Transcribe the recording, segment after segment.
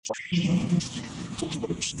الحمد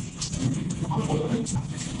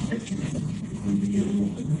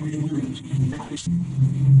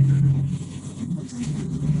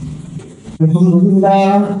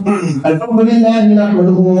لله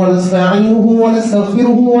نحمده ونستعينه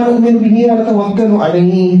ونستغفره ونؤمن به ونتوكل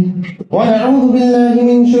عليه ونعوذ بالله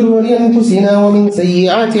من شرور أنفسنا ومن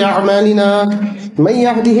سيئات أعمالنا من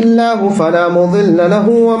يهده الله فلا مضل له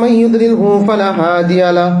ومن يضلله فلا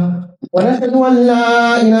هادي له ونشهد أن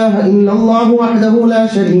لا إله إلا الله وحده لا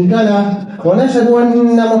شريك له ونشهد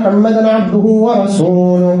أن محمدا عبده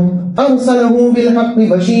ورسوله أرسله بالحق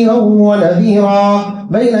بشيرا ونذيرا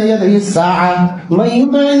بين يدي الساعة من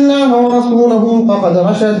يطع الله ورسوله فقد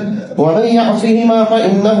رشد ومن يعصهما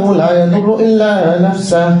فإنه لا يضر إلا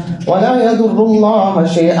نفسه ولا يضر الله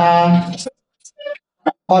شيئا.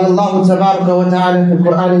 قال الله تبارك وتعالى في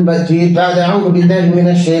القرآن المجيد بعد أعوذ بالله من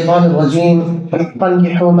الشيطان الرجيم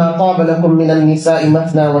فانكحوا ما طاب لكم من النساء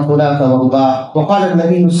مثنى وثلاث ورباع. وقال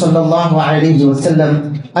النبي صلى الله عليه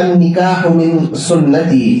وسلم النكاح من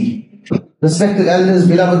سنتي. Respected elders,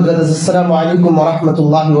 beloved brothers, Assalamu alaikum wa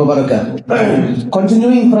rahmatullahi wa barakatuh.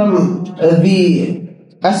 Continuing from the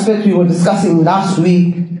aspect we were discussing last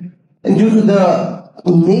week, and due to the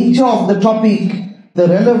nature of the topic, the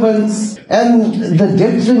relevance and the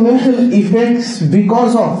detrimental effects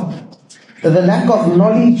because of the lack of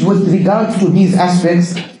knowledge with regards to these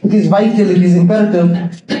aspects, it is vital, it is imperative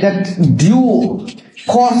that due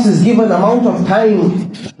course is given, amount of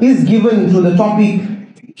time is given to the topic.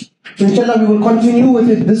 Inshallah, we will continue with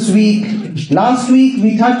it this week. Last week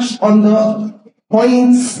we touched on the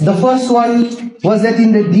points. The first one was that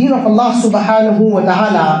in the deen of Allah subhanahu wa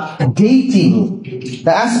ta'ala, dating,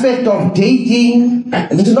 the aspect of dating,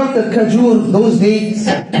 it is not the kajur, those dates,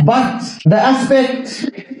 but the aspect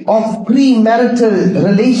of premarital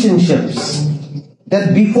relationships,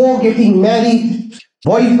 that before getting married,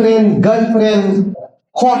 boyfriend, girlfriend,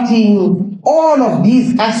 courting, all of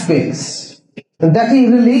these aspects, that a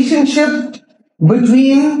relationship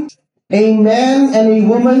between a man and a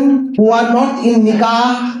woman who are not in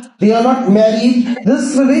nikah, they are not married,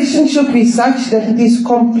 this relationship is such that it is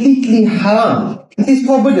completely haram. It is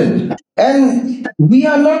forbidden. And we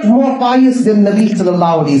are not more pious than Nabi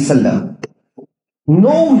sallallahu alayhi wasallam.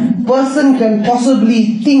 No person can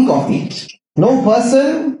possibly think of it. No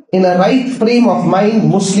person in a right frame of mind,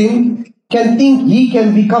 Muslim, can think he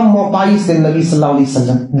can become more pious than Nabi sallallahu alayhi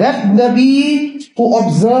wasallam. That Nabi who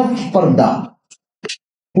observed parda,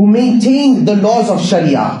 who maintained the laws of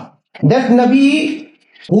Sharia, that Nabi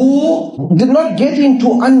who did not get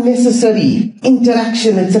into unnecessary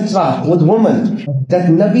interaction, etc. with women, that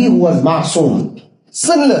Nabi who was ma'soom,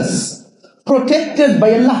 sinless, protected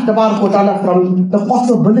by Allah Ta'ala from the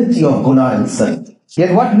possibility of guna and sin.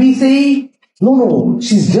 Yet what we say, no,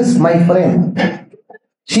 she's just my friend.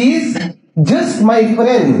 She's just my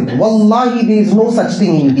friend. Wallahi, there is no such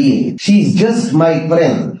thing in deen. She's just my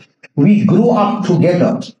friend. We grew up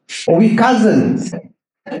together. Or we cousins.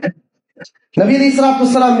 Nabi alayhi salatu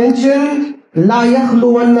wasalam mentioned, La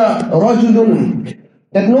yakhluwanna rajulun,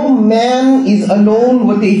 that no man is alone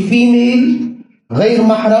with a female, غير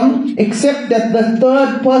mahram, except that the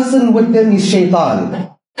third person with them is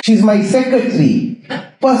shaitan. She's my secretary,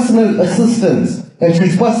 personal assistance, and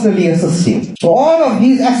she's personally assisting. So all of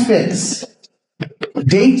these aspects,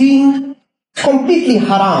 dating, completely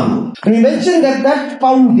haram. And we mentioned that that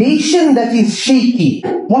foundation that is shaky,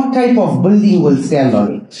 what type of building will stand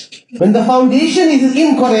on it? When the foundation is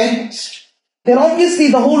incorrect, then obviously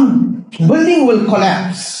the whole building will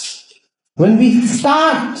collapse. When we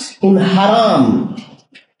start in haram,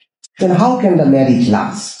 then how can the marriage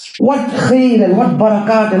last? What khair and what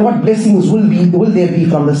barakat and what blessings will there be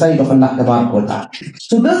from the side of Allah Ta'ala?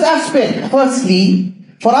 So this aspect, firstly,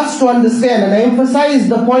 for us to understand, and I emphasized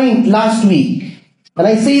the point last week, and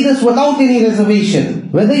I say this without any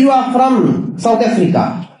reservation, whether you are from South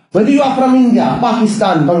Africa, whether you are from India,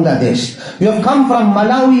 Pakistan, Bangladesh, you have come from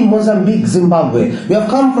Malawi, Mozambique, Zimbabwe, you have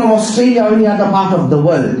come from Australia or any other part of the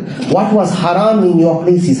world, what was haram in your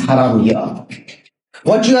place is haram here.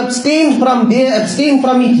 What you abstain from there, abstain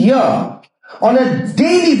from it here. On a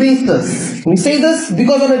daily basis. We say this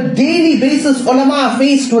because on a daily basis, ulama are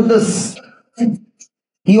faced with this.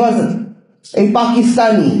 He was a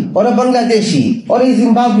Pakistani, or a Bangladeshi, or a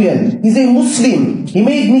Zimbabwean. He's a Muslim. He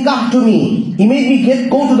made nikah to me. He made me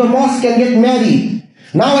go to the mosque and get married.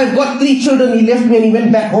 Now I've got 3 children. He left me and he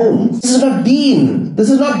went back home. This is not deen. This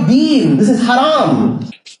is not deen. This is haram.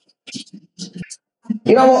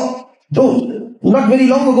 You know, not very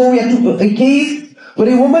long ago we had a case where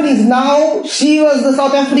a woman is now, she was the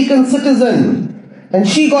South African citizen and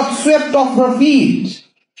she got swept off her feet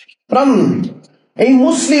from A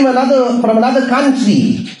Muslim from another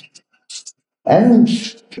country, and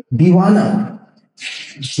diwana,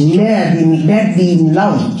 madly in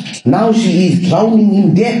love. Now she is drowning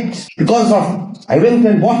in debt because of, I went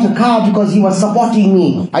and bought a car because he was supporting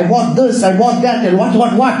me. I bought this, I bought that, and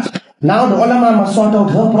what. Now the ulama must sort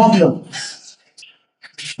out her problems.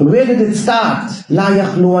 Where did it start? لا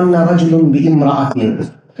يخلون رجل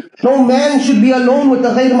بامرأة. No man should be alone with a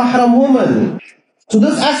غير mahram woman. So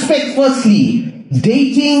this aspect, firstly,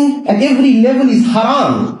 dating at every level is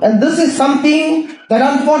haram. And this is something that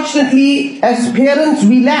unfortunately as parents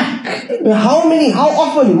we lack. How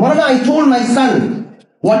often, Marana, I told my son,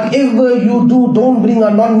 whatever you do, don't bring a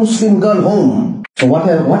non-Muslim girl home. So what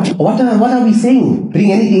are we saying?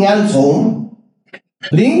 Bring anything else home?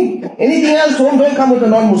 Bring anything else home, don't come with a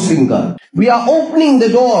non-Muslim girl. We are opening the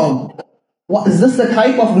door. What, is this the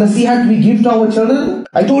type of nasihat we give to our children?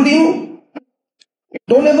 I told him,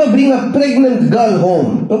 don't ever bring a pregnant girl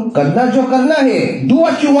home. Karna jo karna hai. Do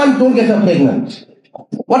what you want, don't get her pregnant.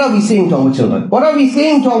 What are we saying to our children? What are we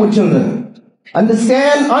saying to our children?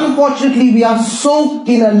 Understand, unfortunately, we are soaked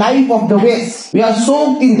in a life of the West. We are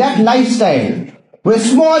soaked in that lifestyle. We're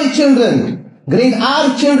small children, grade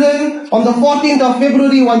R children, on the 14th of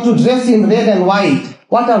February want to dress in red and white.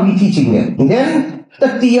 What are we teaching them? And then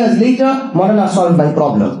 30 years later, Marana solved my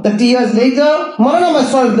problem. 30 years later, Marana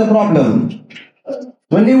must solve the problem.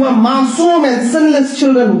 When they were masoom and sinless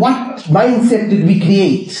children, what mindset did we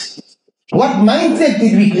create? What mindset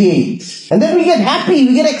did we create? And then we get happy,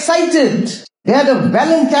 we get excited. They had a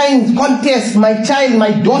Valentine's contest. My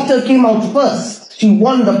daughter came out first. She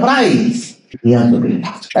won the prize.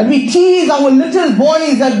 And we tease our little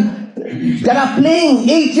boys that are playing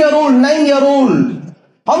 8-year-old, 9-year-old.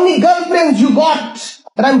 How many girlfriends you got?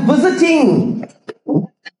 That I'm visiting.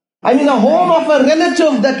 I'm in a home of a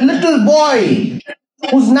relative, that little boy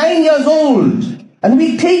who's 9 years old. And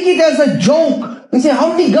we take it as a joke. We say, how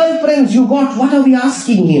many girlfriends you got? What are we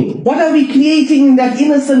asking him? What are we creating in that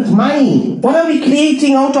innocent mind? What are we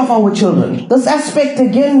creating out of our children? This aspect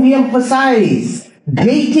again we emphasize.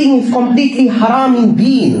 Dating is completely haram in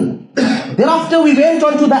deen. Thereafter we went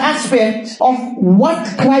on to the aspect of what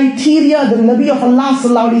criteria the Nabi of Allah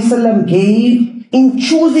sallallahu alaihi wasallam gave in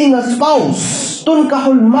choosing a spouse. تُنْكَحُ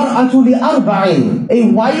الْمَرْأَةُ لِأَرْبَعٍ.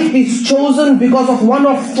 A wife is chosen because of one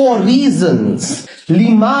of 4 reasons.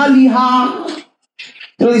 لِمَالِهَا.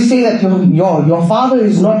 They say that your father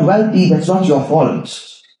is not wealthy, that's not your fault.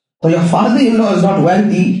 So your father-in-law is not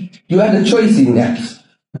wealthy, you had a choice in that.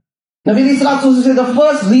 Nabi Sallallahu said the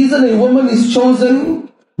first reason a woman is chosen,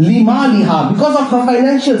 limaliha, because of her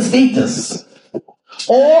financial status,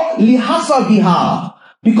 or lihasabiha,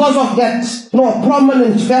 because of that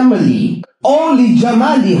prominent family, or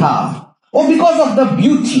lijamaliha, or because of the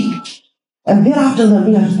beauty. And thereafter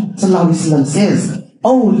Nabi Sallallahu says,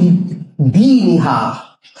 oh lidiniha,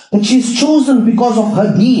 that she is chosen because of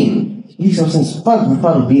her deen. He says,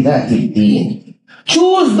 be that deen.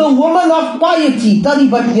 Choose the woman of piety,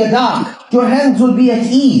 taribat yadak. Your hands will be at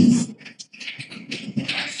ease.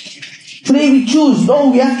 Today we choose,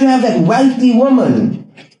 we have to have that wealthy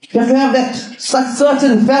woman. We have to have that such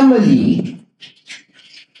certain family.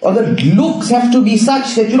 Or the looks have to be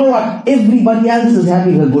such that, everybody else is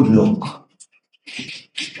having a good look.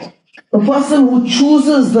 The person who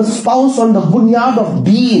chooses the spouse on the bunyad of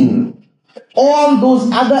deen, all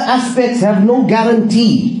those other aspects have no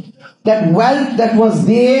guarantee. That wealth that was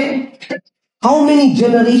there, how many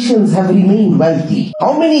generations have remained wealthy?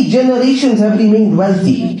 How many generations have remained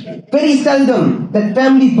wealthy? Very seldom that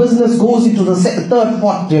family business goes into the 3rd,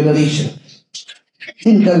 4th generation.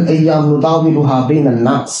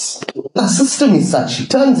 The system is such, it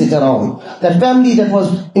turns it around. That family that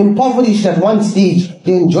was impoverished at one stage,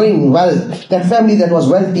 they're enjoying wealth. That family that was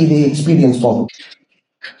wealthy, they experience poverty.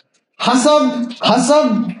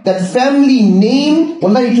 Hasab, that family name,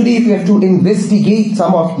 wallahi today if you have to investigate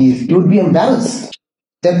some of these, you would be embarrassed.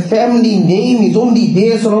 That family name is only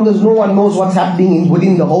there so long as no one knows what's happening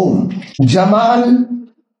within the home. Jamal,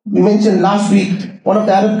 we mentioned last week, one of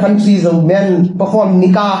the Arab countries, a man performed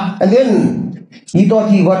nikah, and then he thought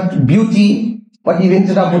he got beauty, but he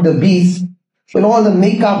ended up with the beast. When all the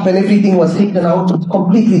makeup and everything was taken out, a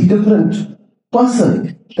completely different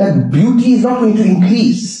person. That beauty is not going to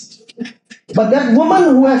increase. But that woman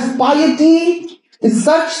who has piety is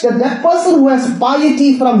such that that person who has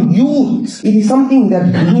piety from youth, it is something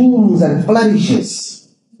that blooms and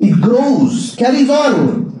flourishes. It grows, carries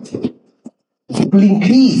on. It will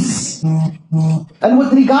increase. And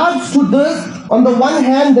with regards to this, on the one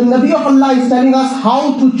hand, the Nabi of Allah is telling us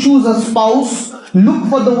how to choose a spouse. Look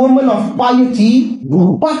for the woman of piety.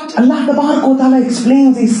 But Allah Ta'ala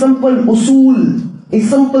explains a simple usul. a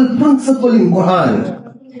simple principle in Quran.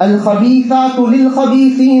 الخبيثات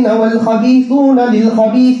للخبيثين والخبيثون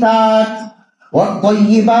للخبيثات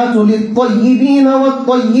والطيبات للطيبين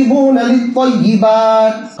والطيبون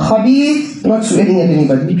للطيبات. Khabith, not swearing at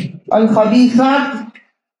anybody. Al-Khabithat,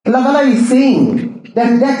 Allah Ta'ala is saying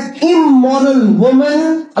that immoral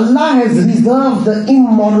woman, Allah has reserved the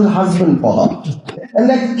immoral husband for her. And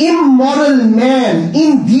that immoral man,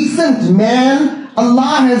 indecent man,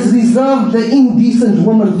 Allah has reserved the indecent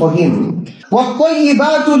woman for him.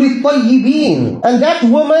 وَالطَّيِّبَاتُ لِلطَّيِّبِينَ. And that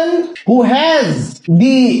woman who has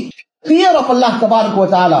the fear of Allah Tabarak wa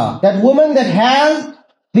Ta'ala, that woman that has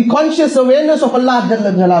the conscious awareness of Allah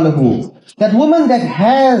Jalla Jalaluhu, that woman that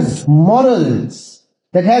has morals,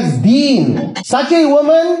 that has deen, such a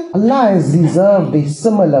woman, Allah has reserved a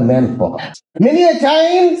similar man for her. Many a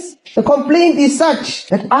times, the complaint is such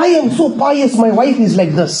that I am so pious, my wife is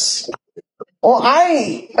like this. Or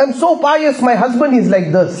I am so pious, my husband is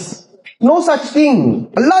like this. No such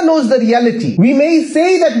thing. Allah knows the reality. We may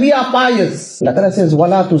say that we are pious. Allah Ta'ala says,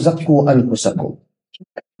 وَلَا تُزَكُّوا أَنفُسَكُمْ.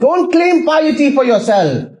 Don't claim piety for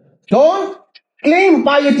yourself. Don't claim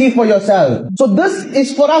piety for yourself. So this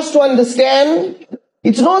is for us to understand.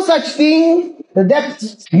 It's no such thing that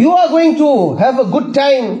you are going to have a good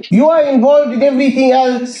time. You are involved in everything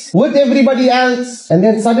else, with everybody else. And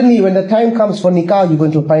then suddenly when the time comes for nikah, you're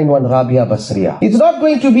going to find one Rabia Basriya. It's not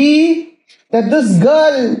going to be that this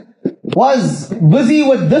girl was busy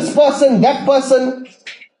with this person, that person.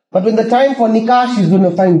 But when the time for nikah, she's going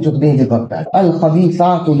to find Jubayd Baghdad.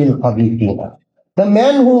 Al-Khabithatu lil-Khabithina. The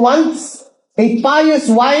man who wants a pious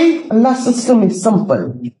wife, Allah's system is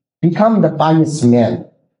simple. Become the pious man.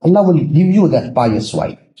 Allah will give you that pious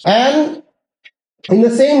wife. And in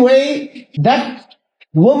the same way, that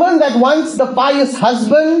woman that wants the pious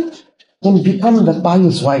husband can become the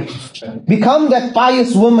pious wife. Become that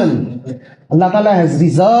pious woman. Allah Ta'ala has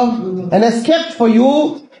reserved and has kept for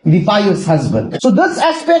you the pious husband. So this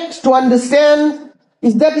aspect to understand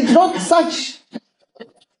is that it's not such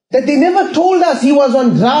that they never told us he was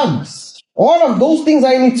on drugs. All of those things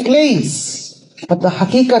are in its place. But the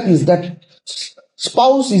hakikat is that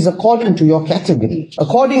spouse is according to your category,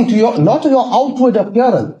 according to your, not your outward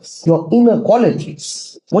appearance, your inner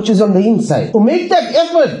qualities, which is on the inside. So make that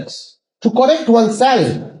effort to correct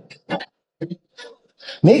oneself.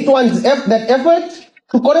 Make that effort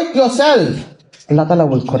to correct yourself. Allah Ta'ala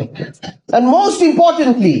will correct you. And most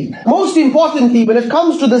importantly, when it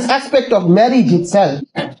comes to this aspect of marriage itself,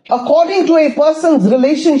 according to a person's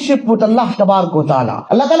relationship with Allah Ta'ala,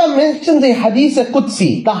 Allah Ta'ala mentions a hadith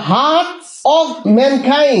Qudsi. The hearts of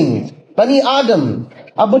mankind, Bani Adam,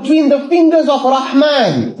 are between the fingers of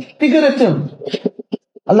Rahman, figurative.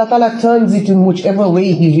 Allah Ta'ala turns it in whichever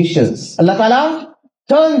way He wishes. Allah Ta'ala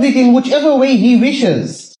turns it in whichever way He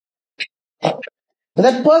wishes.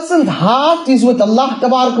 That person's heart is with Allah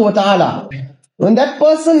Ta'ala. When that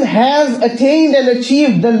person has attained and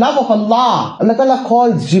achieved the love of Allah, Allah Ta'ala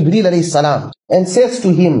calls Jibreel alayhi salam and says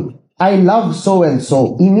to him, I love so and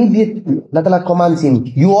so. Immediately, Allah Ta'ala commands him,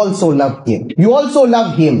 you also love him. You also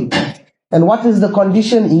love him. And what is the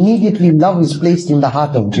condition? Immediately love is placed in the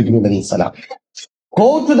heart of Jibreel alayhi salam.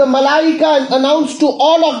 Go to the Malaika and announce to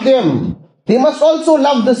all of them, they must also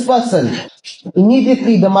love this person.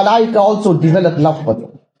 Immediately the Malaika also develop love for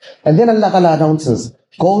them. And then Allah Ta'ala announces,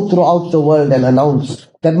 go throughout the world and announce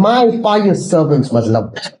that my pious servants must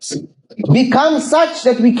love them. Become such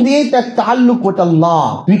that we create that ta'alluq with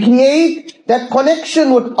Allah. We create that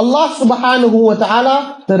connection with Allah subhanahu wa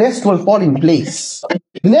ta'ala. The rest will fall in place.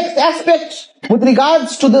 The next aspect with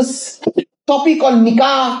regards to this topic on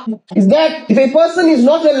nikah is that if a person is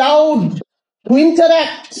not allowed to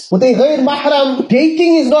interact with a ghair mahram,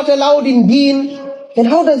 dating is not allowed in deen, then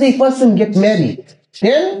how does a person get married?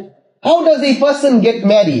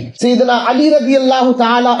 Sayyidina Ali radiallahu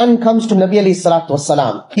ta'ala an comes to Nabi alayhi salatu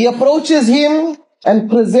wasalam. He approaches him and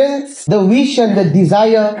presents the wish and the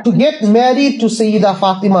desire to get married to Sayyida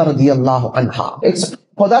Fatima radiallahu anha. It's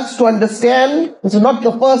for us to understand, this is not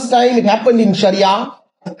the first time it happened in Sharia,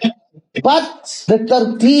 but the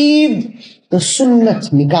tarteeb, the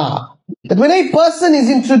sunnat nikah. That when a person is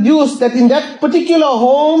introduced that in that particular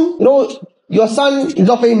home, your son is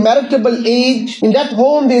of a marriageable age, in that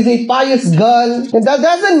home there is a pious girl, and that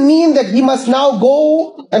doesn't mean that he must now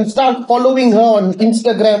go and start following her on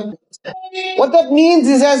Instagram. What that means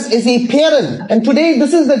is as a parent, and today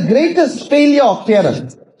this is the greatest failure of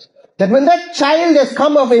parents, that when that child has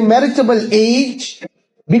come of a marriageable age,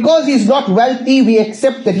 because he's not wealthy, we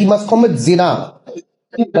accept that he must commit zina.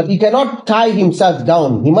 But he cannot tie himself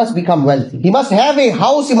down. He must become wealthy. He must have a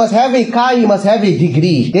house, he must have a car, he must have a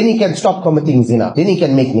degree. Then he can stop committing zina. Then he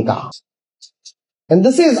can make nikah. And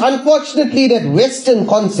this is unfortunately that Western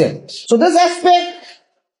concept. So this aspect,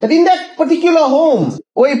 that in that particular home,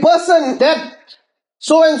 or a person that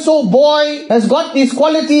so and so boy has got these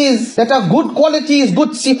qualities that are good qualities, good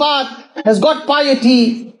sifat, has got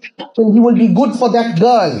piety, then he will be good for that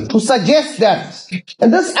girl, to suggest that.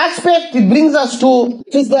 And this aspect, it brings us to,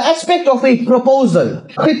 is the aspect of a proposal,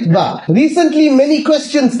 khitbah. Recently many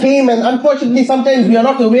questions came, and unfortunately sometimes we are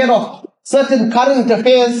not aware of certain current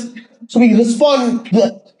affairs, so we respond.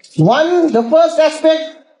 The first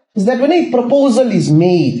aspect is that when a proposal is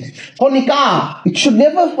made for nikah, it should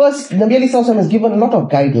never first, Nabi Alaihi Wasallam has given a lot of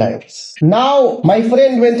guidelines. Now, my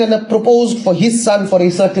friend went and proposed for his son for a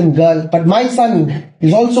certain girl, but my son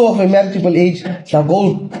is also of a marriageable age. Now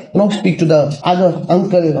go, speak to the other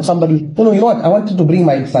uncle or somebody. You know what, I wanted to bring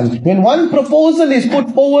my son. When one proposal is put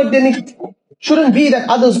forward, then it shouldn't be that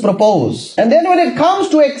others propose. And then when it comes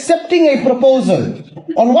to accepting a proposal,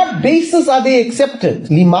 on what basis are they accepted?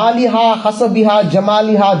 Limaliha, hasabiha,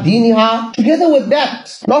 jamaliha, diniha. Together with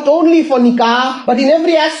that, not only for nikah, but in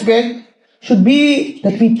every aspect, should be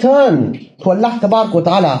that we turn to Allah Tabarak wa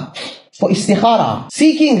Ta'ala for istikhara,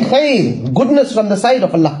 seeking khair, goodness from the side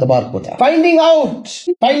of Allah Tabarak wa Ta'ala. Finding out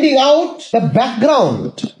the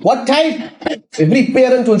background. What type? Every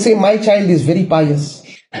parent will say, my child is very pious.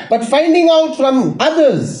 But finding out from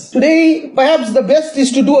others. Today, perhaps the best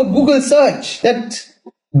is to do a Google search that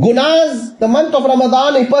gunas, the month of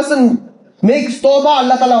Ramadan, a person makes tawbah,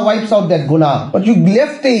 Allah Ta'ala wipes out that guna. But you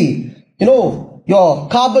left your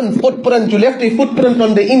carbon footprint, you left a footprint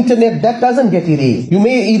on the internet, that doesn't get erased. You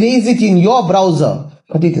may erase it in your browser,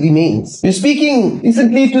 but it remains. We're speaking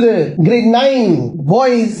recently to the grade 9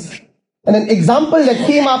 boys, and an example that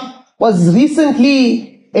came up was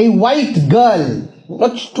recently a white girl,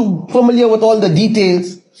 not too familiar with all the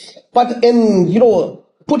details, but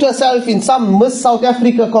put herself in some Miss South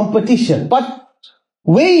Africa competition. But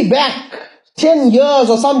way back, 10 years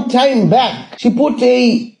or some time back, she put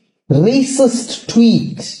a racist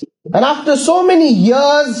tweet. And after so many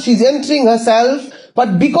years, she's entering herself.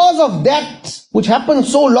 But because of that, which happened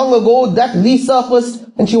so long ago, that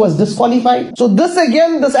resurfaced and she was disqualified. So this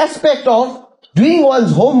aspect of doing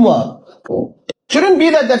one's homework, shouldn't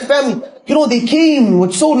be that family, they came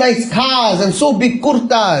with so nice cars and so big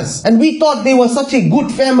kurtas, and we thought they were such a good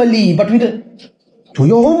family, but we didn't. Do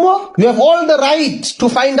your homework. You have all the right to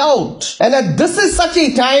find out. And this is such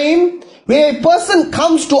a time where a person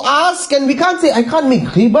comes to ask, and we can't say, I can't make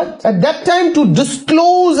ghibat. At that time, to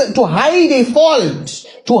disclose, to hide a fault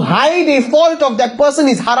of that person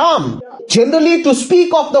is haram. Generally, to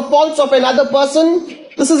speak of the faults of another person,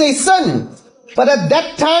 this is a sin. But at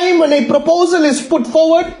that time, when a proposal is put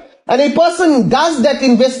forward, and a person does that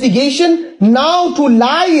investigation, now to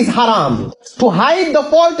lie is haram. To hide the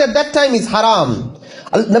fault at that time is haram.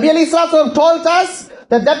 Nabi Alaihi Wasallam told us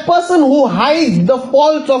that person who hides the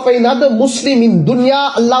faults of another Muslim in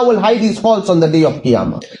dunya, Allah will hide his faults on the day of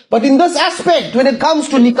Qiyamah. But in this aspect, when it comes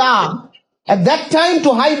to nikah, at that time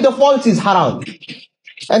to hide the faults is haram.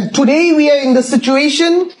 And today we are in the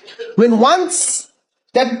situation when once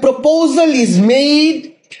that proposal is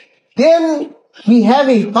made, then we have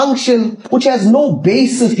a function which has no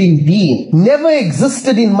basis in deen, never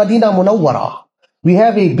existed in Madinah Munawwara. We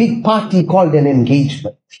have a big party called an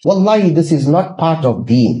engagement. Wallahi, this is not part of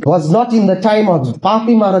deen. It was not in the time of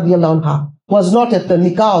Fatima radiallahu anha. It was not at the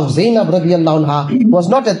nikah of Zainab radiallahu anha. It was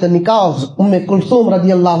not at the nikah of Kulthum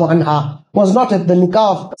radiallahu anha. It was not at the nikah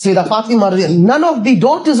of Sayyidah Fatima radiallahu anha. None of the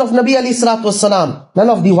daughters of Nabi alayhi salatu wasalam, none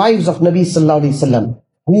of the wives of Nabi sallallahu alayhi wasallam.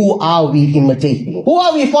 Who are we imitating? Who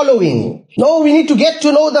are we following? No, we need to get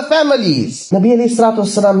to know the families. Nabi alayhi salatu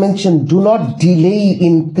wasalam mentioned, do not delay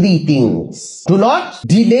in 3 things. Do not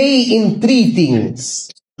delay in 3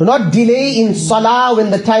 things. Do not delay in salah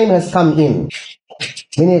when the time has come in.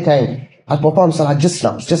 Many a time, I perform salah just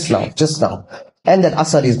now. And that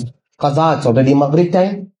asr is qaza, it's already maghrib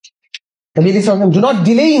time. Nabi alayhi salatu wasalam, do not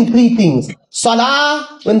delay in 3 things.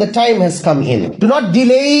 Salah when the time has come in. Do not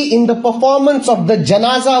delay in the performance of the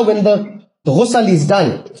janazah when the ghusl is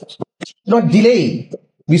done. Do not delay.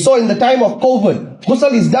 We saw in the time of COVID,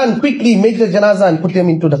 ghusl is done, quickly make the janazah and put them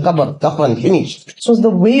into the qabr, kafan, finished. So it's the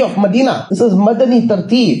way of Medina. This is Madani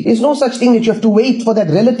Tartib. There's no such thing that you have to wait for that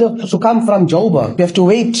relative to come from Joburg. You have to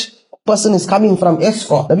wait. Person is coming from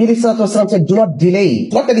Esco. Nabi sallallahu alaihi wasallam said, do not delay.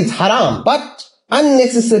 Not that it's haram, but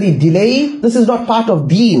unnecessary delay, this is not part of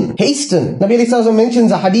deen. Hasten. Nabi sallallahu alaihi wasallam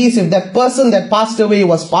mentions a hadith, if that person that passed away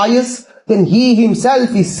was pious, then he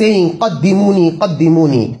himself is saying, qaddimuni,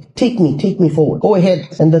 qaddimuni. Take me forward. Go ahead.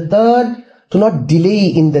 And the third, to not delay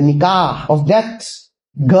in the nikah of that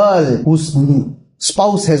girl whose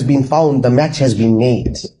spouse has been found, the match has been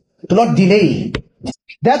made. Do not delay.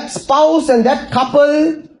 that spouse and that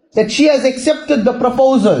couple, that she has accepted the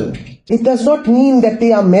proposal, it does not mean that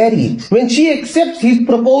they are married. When she accepts his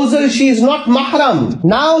proposal, she is not mahram.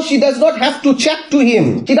 Now she does not have to chat to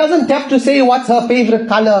him. She doesn't have to say what's her favorite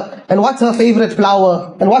color, and what's her favorite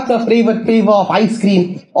flower, and what's her favorite flavor of ice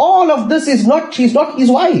cream. All of this is not, she's not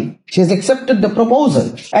his wife. She has accepted the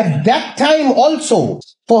proposal. At that time also,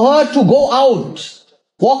 for her to go out,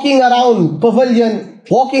 walking around pavilion,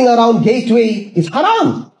 walking around gateway, is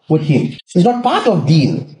haram with him. It's not part of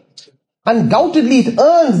deen. Undoubtedly, it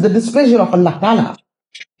earns the displeasure of Allah Ta'ala.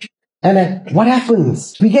 And what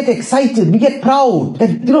happens? We get excited, we get proud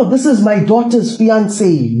that, this is my daughter's fiance.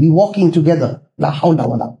 We walking together. La hawla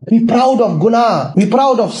wala. We proud of guna. We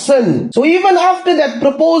proud of sin. So even after that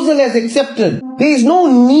proposal is accepted, there is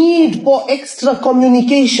no need for extra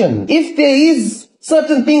communication. If there is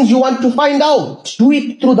certain things you want to find out, do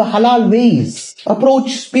it through the halal ways.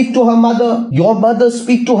 Approach, speak to her mother. Your mother,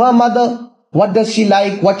 speak to her mother. What does she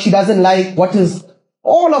like? What she doesn't like? What is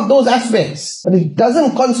all of those aspects? But it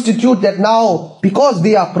doesn't constitute that now, because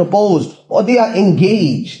they are proposed or they are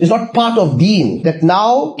engaged, it's not part of deen, that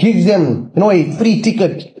now gives them, a free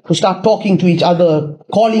ticket to start talking to each other,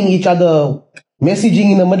 calling each other,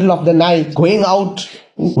 messaging in the middle of the night, going out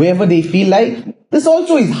wherever they feel like. This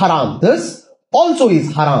also is haram. This also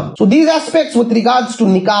is haram. So these aspects with regards to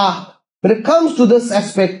nikah, when it comes to this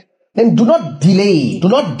aspect, then do not delay. Do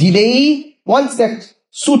not delay. Once that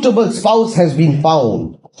suitable spouse has been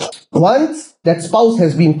found, once that spouse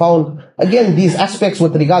has been found, again, these aspects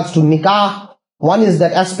with regards to nikah, one is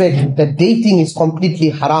that aspect that dating is completely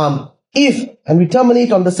haram. And we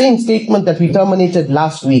terminate on the same statement that we terminated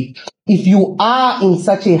last week, if you are in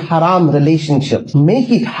such a haram relationship, make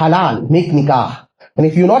it halal, make nikah. And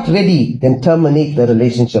if you're not ready, then terminate the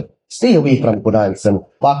relationship. Stay away from Qur'an and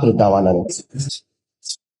Waqru Dawana.